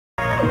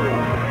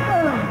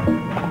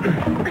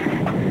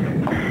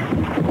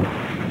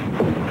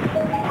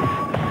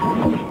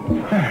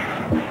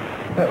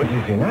That was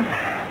easy enough.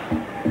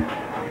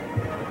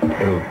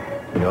 It'll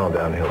be all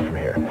downhill from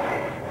here.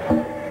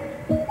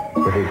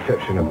 With the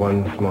exception of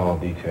one small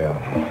detail.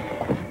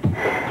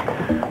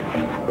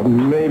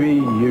 Maybe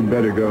you'd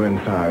better go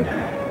inside.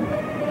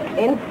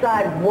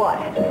 Inside what?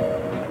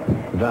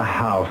 The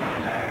house.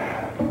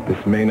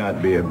 This may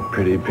not be a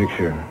pretty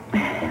picture.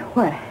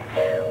 What?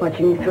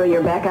 Watching you throw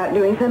your back out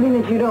doing something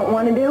that you don't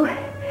want to do?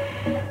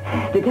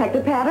 Detect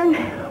a pattern?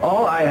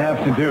 All I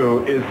have to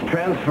do is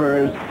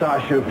transfer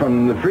Sasha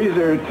from the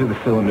freezer to the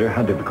cylinder.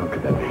 How difficult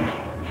could that be?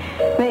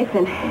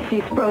 Mason,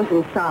 she's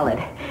frozen solid.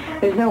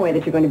 There's no way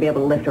that you're going to be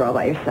able to lift her all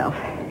by yourself.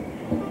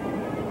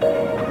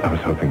 I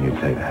was hoping you'd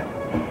say that.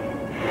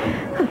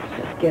 Let's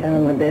just get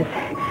on with this,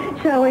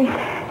 shall we?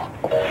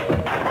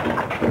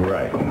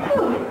 Right.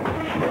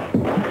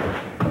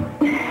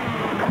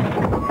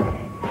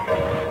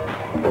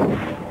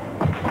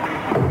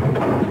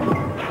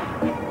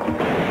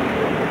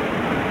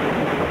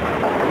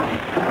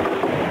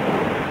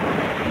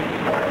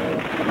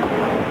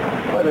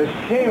 What a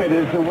shame it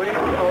is to waste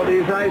all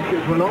these ice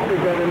cubes when all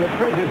we've got in the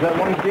fridge is that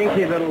one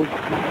dinky little...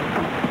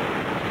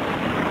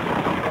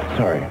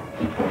 Sorry.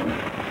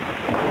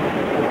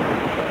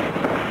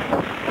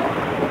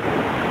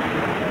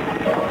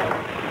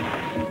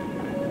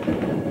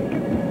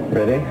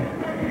 Ready?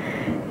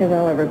 As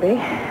I'll ever be.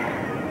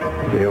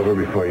 Be over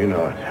before you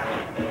know it.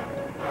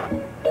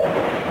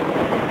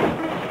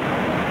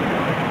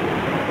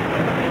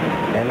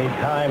 Any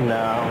time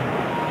now.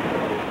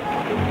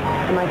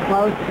 Am I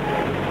close?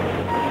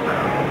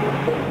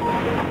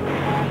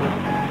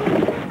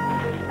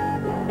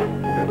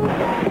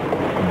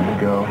 Here we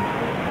go.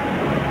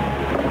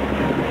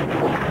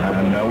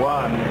 And the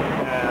one,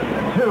 and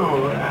the two,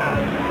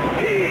 and...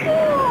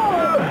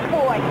 Oh,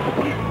 boy.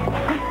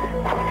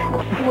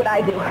 Do what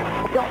I do.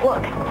 Don't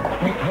look. The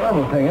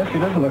horrible thing is, she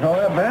doesn't look all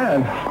that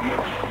bad.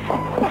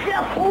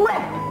 Just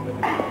lift.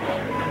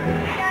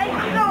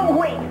 No,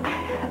 wait.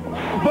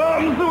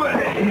 Bombs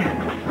away!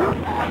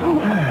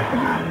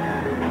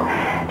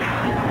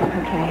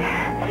 Okay.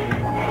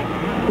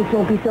 This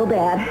won't be so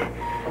bad.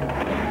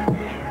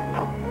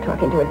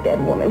 Talking to a dead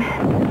woman.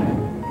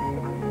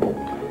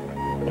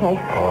 Okay.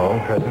 All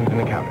present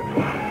and accounted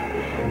for.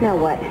 Now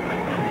what?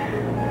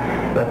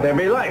 Let there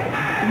be light.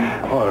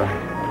 Or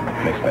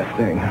next best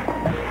thing.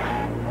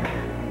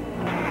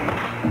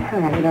 All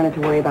right, we don't have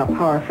to worry about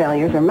power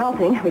failures or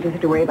melting. We just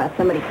have to worry about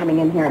somebody coming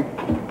in here and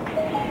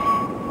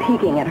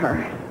peeking at her.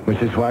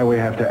 Which is why we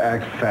have to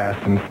act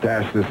fast and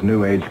stash this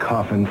New Age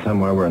coffin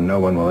somewhere where no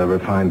one will ever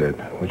find it,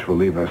 which will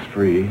leave us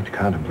free to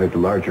contemplate the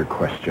larger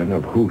question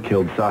of who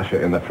killed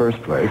Sasha in the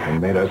first place and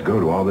made us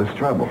go to all this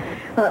trouble.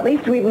 Well, at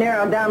least we've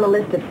narrowed down the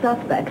list of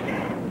suspects.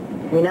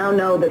 We now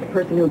know that the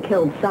person who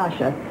killed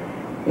Sasha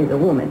is a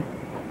woman.